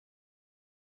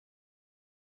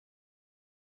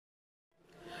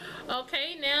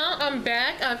Okay, now I'm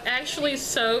back. I've actually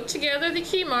sewed together the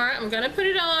Khamir. I'm going to put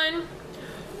it on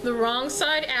the wrong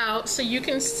side out so you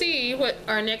can see what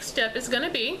our next step is going to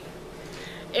be.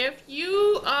 If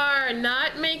you are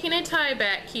not making a tie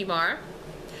back Khamir,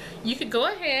 you could go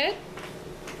ahead.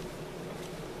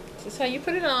 This is how you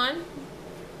put it on.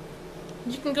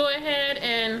 You can go ahead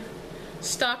and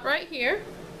stop right here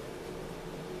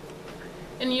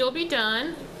and you'll be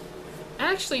done.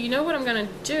 Actually, you know what I'm gonna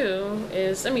do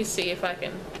is, let me see if I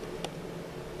can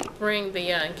bring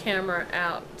the camera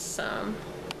out some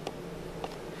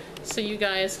so you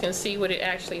guys can see what it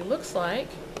actually looks like.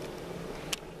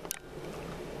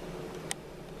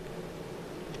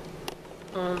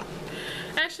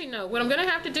 Actually no, what I'm gonna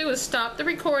have to do is stop the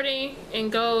recording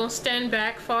and go stand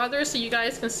back farther so you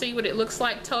guys can see what it looks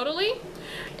like totally,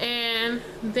 and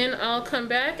then I'll come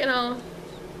back and I'll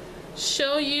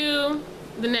show you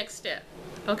the next step.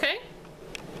 Okay,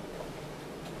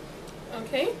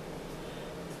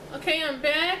 I'm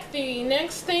back. The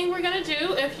next thing we're gonna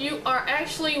do, if you are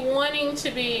actually wanting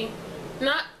to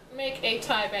not make a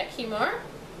tie back Khamir,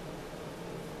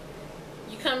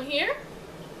 you come here,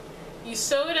 you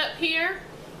sew it up here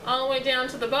all the way down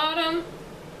to the bottom,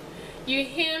 you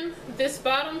hem this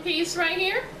bottom piece right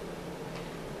here.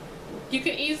 You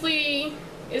can easily,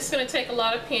 it's going to take a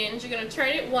lot of pins. You're going to turn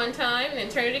it one time and then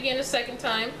turn it again a second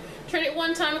time. Turn it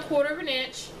one time 1/4 of an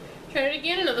inch. Turn it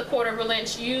again another 1/4 of an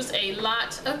inch. Use a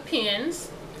lot of pins.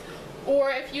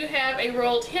 Or if you have a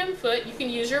rolled hem foot, you can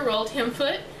use your rolled hem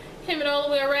foot. Hem it all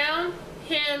the way around.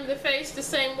 Hem the face the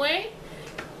same way.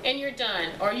 And you're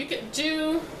done. Or you could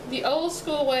do the old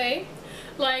school way,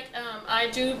 like I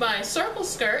do my circle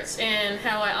skirts, and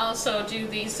how I also do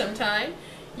these sometime.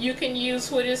 You can use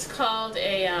what is called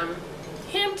a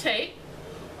hem tape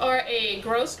or a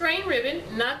gross grain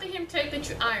ribbon, not the hem tape that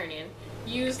you iron in.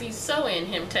 Use the sew-in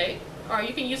hem tape, or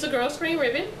you can use a gross grain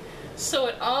ribbon. Sew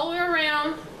it all the way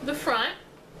around the front,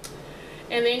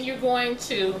 and then you're going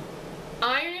to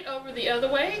iron it over the other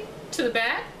way to the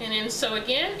back, and then sew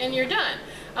again, and you're done.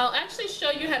 I'll actually show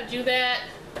you how to do that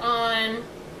on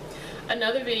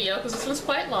another video because this one's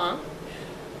quite long.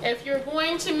 If you're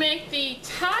going to make the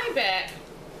tie back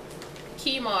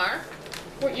Khamir,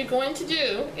 what you're going to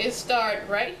do is start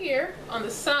right here on the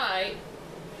side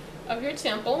of your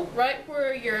temple, right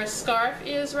where your scarf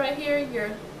is right here,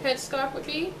 your head scarf would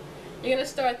be. You're going to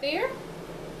start there,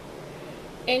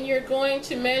 and you're going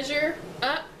to measure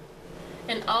up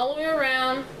and all the way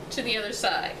around to the other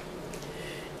side.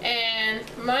 And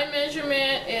my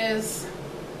measurement is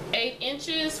 8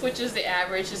 inches, which is the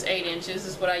average, is 8 inches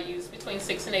is what I use, between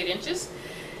 6 and 8 inches.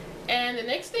 And the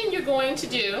next thing you're going to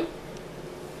do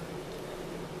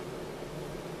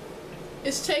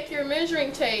is take your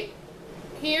measuring tape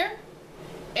here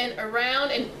and around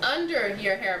and under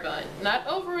your hair bun. Not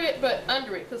over it, but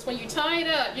under it, because when you tie it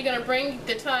up, you're going to bring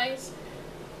the ties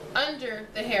under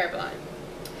the hair bun.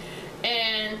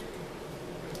 And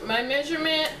my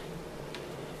measurement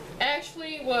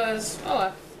actually was, oh,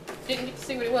 I didn't get to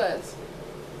see what it was.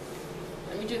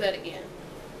 Let me do that again.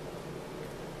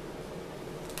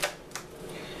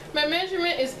 My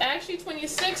measurement is actually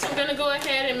 26. I'm going to go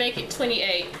ahead and make it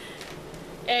 28.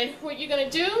 And what you're going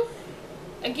to do,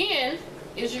 again,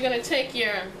 is you're going to take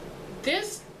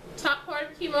this top part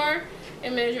of the Khamir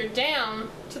and measure down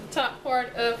to the top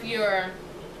part of your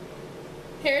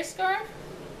hair scarf.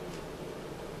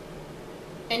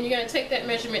 And you're going to take that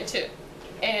measurement too.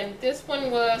 And this one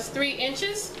was 3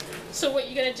 inches. So what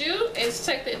you're going to do is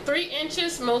take the 3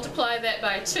 inches, multiply that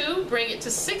by 2, bring it to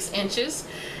 6 inches.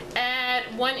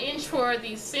 Add 1 inch for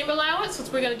the seam allowance,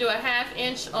 since we're going to do a 1/2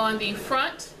 inch on the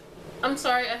front. I'm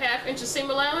sorry, a 1/2 inch of seam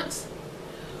allowance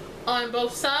on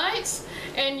both sides.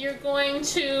 And you're going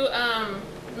to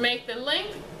make the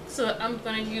length, so I'm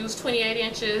going to use 28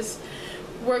 inches.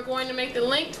 We're going to make the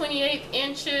length 28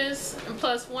 inches and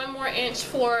plus 1 more inch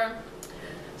for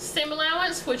seam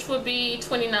allowance, which will be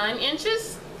 29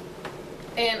 inches.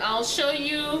 And I'll show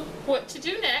you what to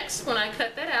do next when I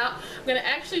cut that out. I'm going to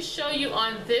actually show you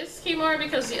on this Khamir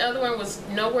because the other one was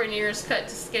nowhere near as cut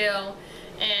to scale.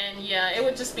 And yeah, it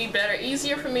would just be better,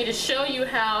 easier for me to show you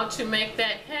how to make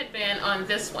that headband on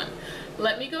this one.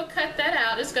 Let me go cut that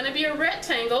out. It's going to be a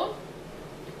rectangle.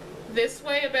 This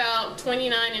way about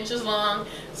 29 inches long,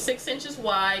 6 inches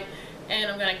wide.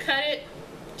 And I'm going to cut it,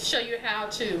 show you how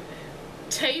to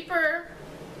taper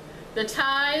the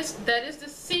ties. That is the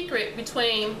secret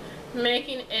between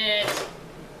making it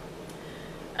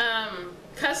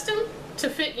custom to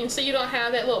fit, and so you don't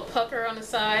have that little pucker on the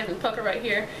side and pucker right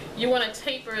here. You want to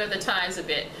taper the ties a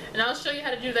bit, and I'll show you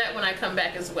how to do that when I come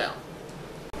back as well.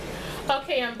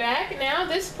 Okay, I'm back. Now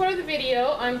this part of the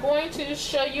video, I'm going to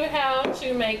show you how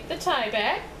to make the tie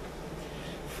back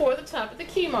for the top of the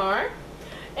Khamir.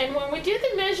 And when we did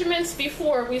the measurements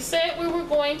before, we said we were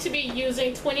going to be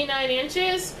using 29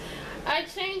 inches. I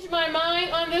changed my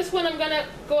mind on this one. I'm going to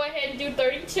go ahead and do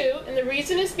 32. And the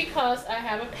reason is because I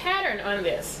have a pattern on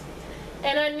this.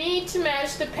 And I need to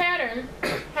match the pattern,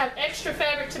 have extra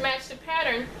fabric to match the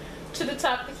pattern to the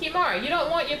top of the Khamir. You don't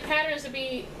want your patterns to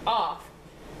be off.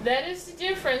 That is the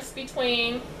difference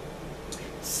between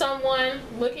someone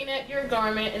looking at your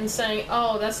garment and saying,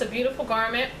 oh, that's a beautiful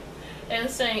garment, and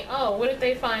saying, oh, what did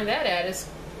they find that at? It's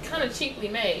kind of cheaply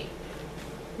made.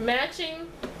 Matching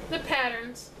the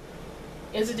patterns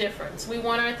is a difference. We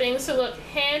want our things to look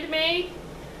handmade,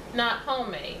 not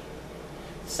homemade.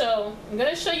 So I'm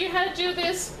going to show you how to do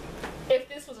this if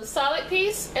this was a solid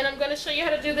piece, and I'm going to show you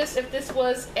how to do this if this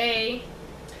was a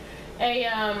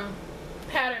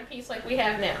pattern piece like we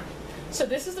have now. So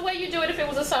this is the way you do it if it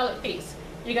was a solid piece.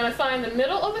 You're going to find the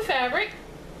middle of the fabric,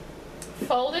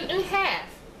 fold it in half.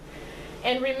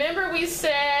 And remember, we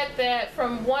said that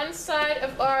from one side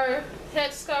of our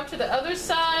headscarf to the other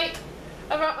side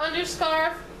of our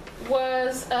underscarf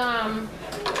was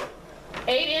 8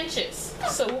 inches.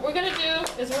 So what we're going to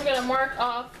do is we're going to mark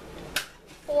off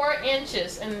 4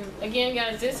 inches. And again,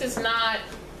 guys, this is not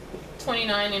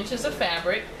 29 inches of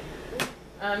fabric.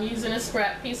 I'm using a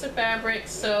scrap piece of fabric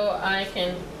so I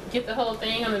can get the whole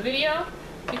thing on the video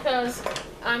because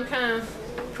I'm kind of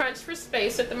crunched for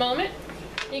space at the moment.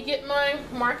 You get my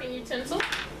marking utensil.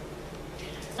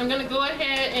 I'm going to go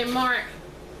ahead and mark,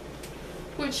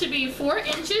 which should be 4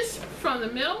 inches from the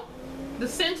middle, the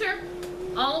center,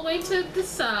 all the way to the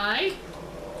side.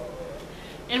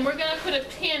 And we're going to put a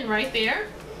pin right there.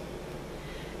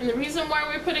 And the reason why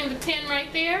we're putting the pin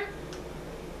right there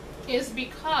is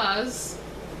because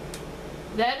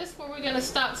that is where we're going to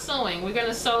stop sewing. We're going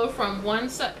to sew from one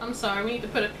side. I'm sorry, we need to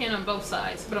put a pin on both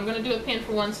sides, but I'm going to do a pin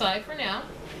for one side for now.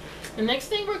 The next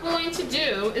thing we're going to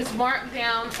do is mark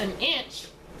down 1 inch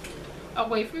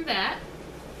away from that.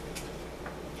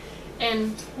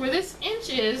 And where this inch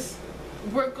is,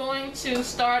 we're going to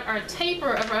start our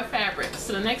taper of our fabric.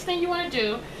 So the next thing you want to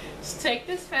do is take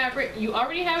this fabric. You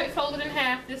already have it folded in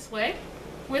half this way,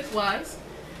 widthwise.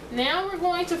 Now we're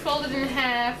going to fold it in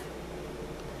half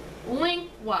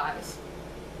lengthwise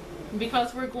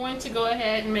because we're going to go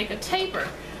ahead and make a taper.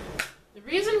 The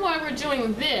reason why we're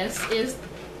doing this is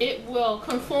it will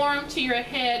conform to your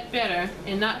head better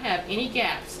and not have any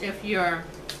gaps if your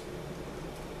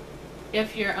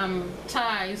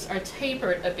ties are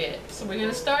tapered a bit. So we're going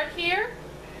to start here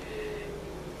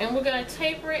and we're going to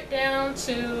taper it down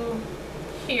to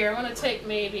here. I'm going to take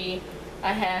maybe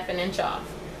a ½ inch off.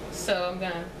 So I'm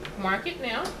going to mark it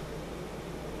now.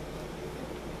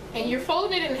 And you're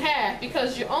folding it in half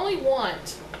because you only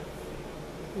want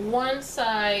one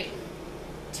side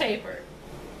tapered.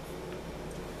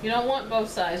 You don't want both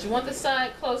sides. You want the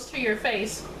side close to your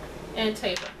face and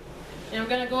taper. And I'm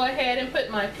going to go ahead and put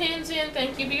my pins in.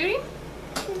 Thank you, Beauty.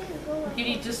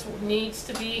 Beauty just needs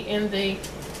to be in the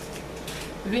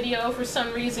video for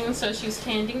some reason, so she's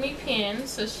handing me pins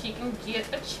so she can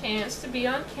get a chance to be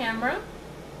on camera.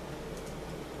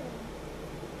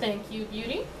 Thank you,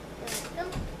 Beauty.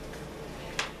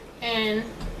 And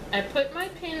I put my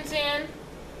pins in.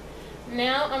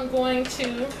 Now I'm going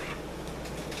to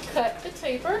cut the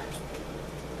taper.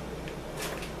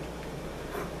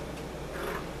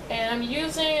 And I'm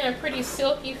using a pretty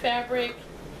silky fabric.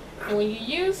 And when you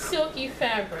use silky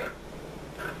fabric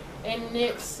and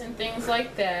knits and things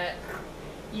like that,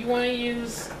 you want to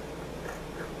use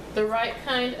the right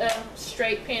kind of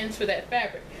straight pins for that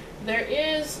fabric. There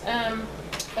is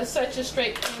such a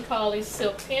straight pin called a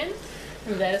silk pin,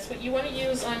 and that is what you want to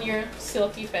use on your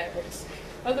silky fabrics.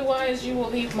 Otherwise, you will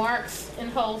leave marks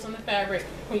and holes in the fabric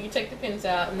when you take the pins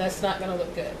out, and that's not going to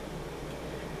look good.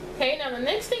 Okay, now the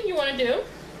next thing you want to do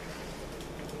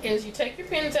is you take your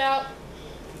pins out,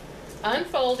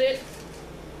 unfold it,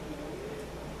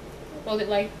 fold it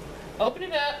like, open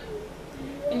it up,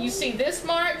 and you see this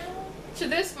mark to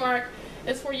this mark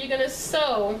is where you're going to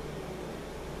sew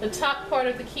the top part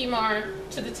of the Khamir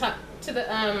to the top, to the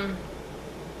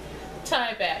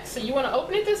tie back. So you want to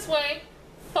open it this way,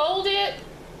 fold it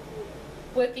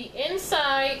with the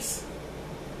insides,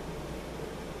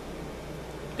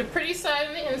 the pretty side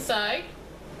on the inside.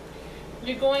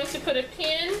 You're going to put a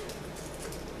pin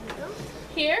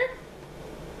here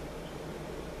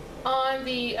on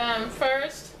the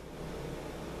first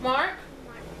mark,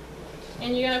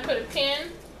 and you're going to put a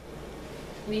pin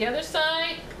on the other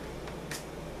side.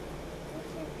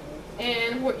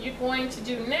 And what you're going to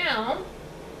do now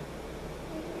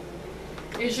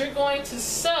is you're going to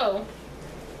sew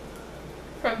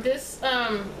from this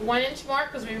 1 inch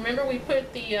mark, because remember we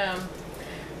put the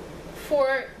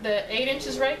for the 8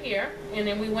 inches right here, and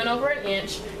then we went over an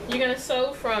inch. You're going to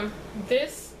sew from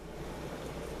this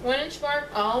 1 inch mark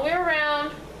all the way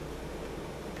around.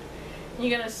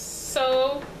 You're going to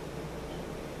sew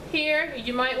here.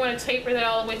 You might want to taper that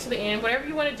all the way to the end, whatever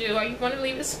you want to do, or you want to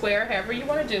leave it square, however you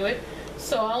want to do it.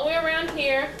 Sew all the way around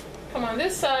here, come on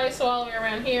this side, sew all the way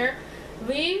around here.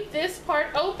 Leave this part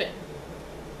open,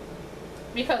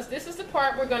 because this is the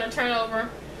part we're going to turn over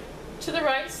to the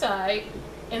right side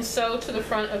and sew to the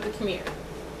front of the Khamir.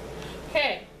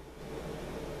 Okay.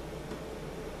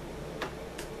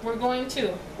 We're going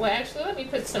to, well actually let me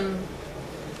put some,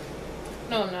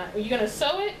 no I'm not. You're going to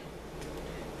sew it,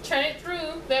 turn it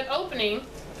through that opening,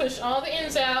 push all the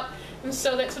ends out, and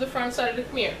sew that to the front side of the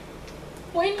Khamir.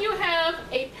 When you have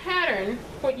a pattern,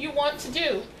 what you want to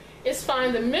do is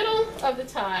find the middle of the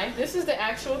tie. This is the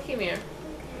actual Khamir.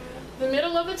 The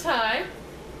middle of the tie,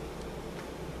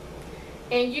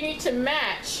 and you need to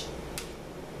match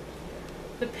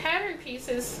the pattern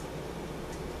pieces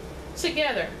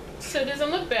together so it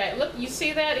doesn't look bad. Look, you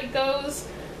see that? It goes,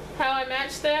 how I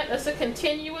match that? That's a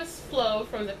continuous flow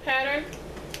from the pattern.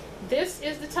 This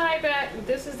is the tie back,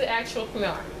 this is the actual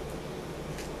Khamir.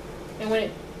 And when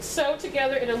it's sewed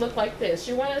together, it'll look like this.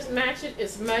 You want to match it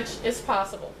as much as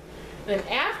possible. And then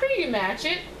after you match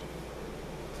it,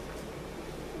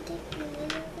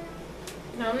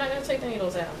 no, I'm not going to take the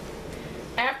needles out.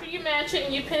 After you match it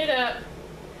and you pin it up,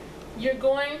 you're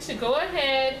going to go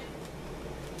ahead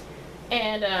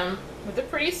and with the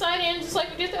pretty side in, just like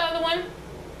we did the other one.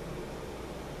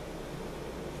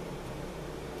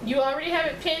 You already have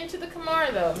it pinned to the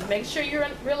Khamir though. Make sure you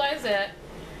realize that.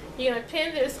 You're going to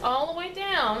pin this all the way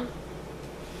down,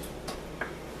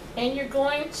 and you're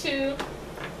going to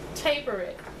taper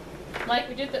it like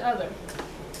we did the other.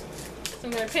 So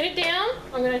I'm going to pin it down,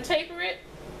 I'm going to taper it,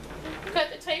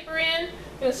 cut the taper in.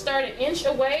 I'm going to start an inch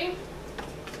away.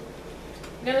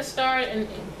 I'm going to start and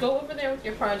go over there with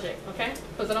your project, okay?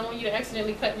 Because I don't want you to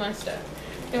accidentally cut my stuff.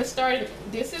 I'm going to start,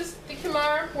 this is the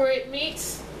Khamir where it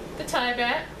meets the tie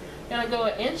back. I'm going to go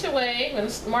an inch away. I'm going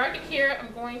to mark it here.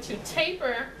 I'm going to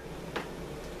taper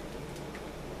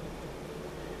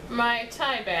my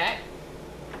tie back.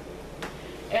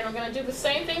 And I'm going to do the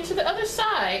same thing to the other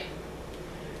side.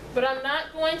 But I'm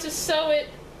not going to sew it.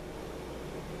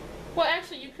 Well,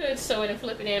 actually, you could sew it and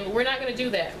flip it in, but we're not going to do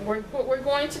that. What we're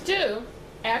going to do,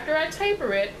 after I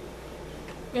taper it,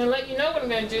 I'm going to let you know what I'm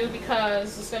going to do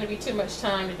because it's going to be too much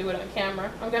time to do it on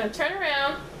camera. I'm going to turn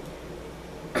around,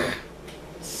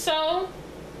 sew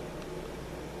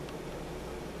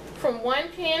from one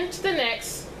pin to the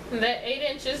next, and that 8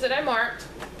 inches that I marked,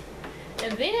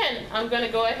 and then I'm going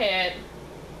to go ahead,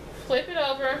 flip it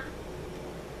over,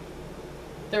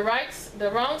 the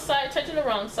wrong side touching the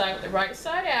wrong side with the right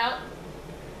side out.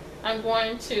 I'm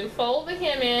going to fold the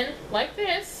hem in like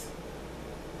this,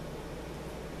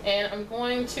 and I'm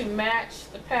going to match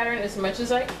the pattern as much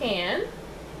as I can,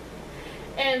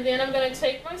 and then I'm going to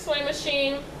take my sewing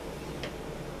machine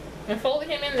and fold the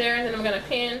hem in there, and then I'm going to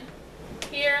pin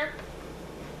here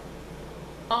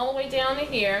all the way down to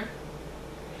here,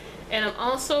 and I'm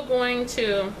also going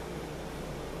to,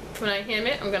 when I hem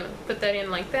it, I'm going to put that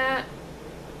in like that,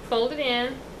 fold it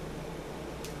in,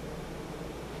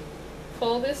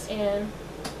 fold this in,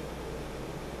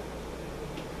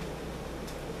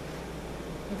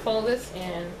 and fold this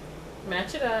in,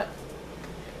 match it up,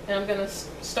 and I'm going to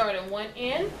start at one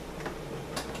end,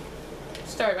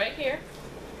 start right here,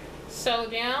 sew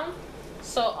down,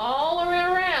 sew all the way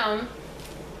around,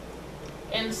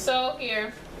 and sew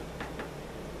here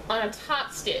on a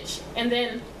top stitch, and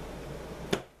then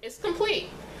it's complete.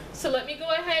 So let me go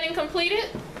ahead and complete it,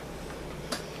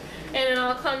 and then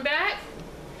I'll come back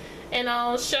and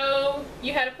I'll show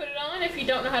you how to put it on. If you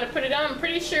don't know how to put it on, I'm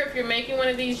pretty sure if you're making one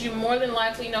of these, you more than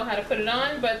likely know how to put it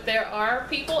on, but there are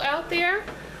people out there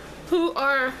who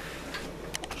are,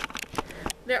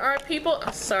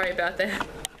 sorry about that.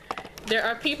 There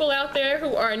are people out there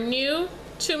who are new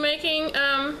to making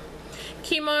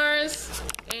Khamirs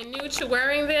and new to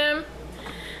wearing them,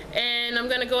 and I'm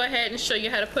going to go ahead and show you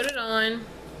how to put it on,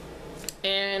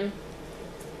 and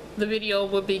the video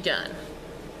will be done.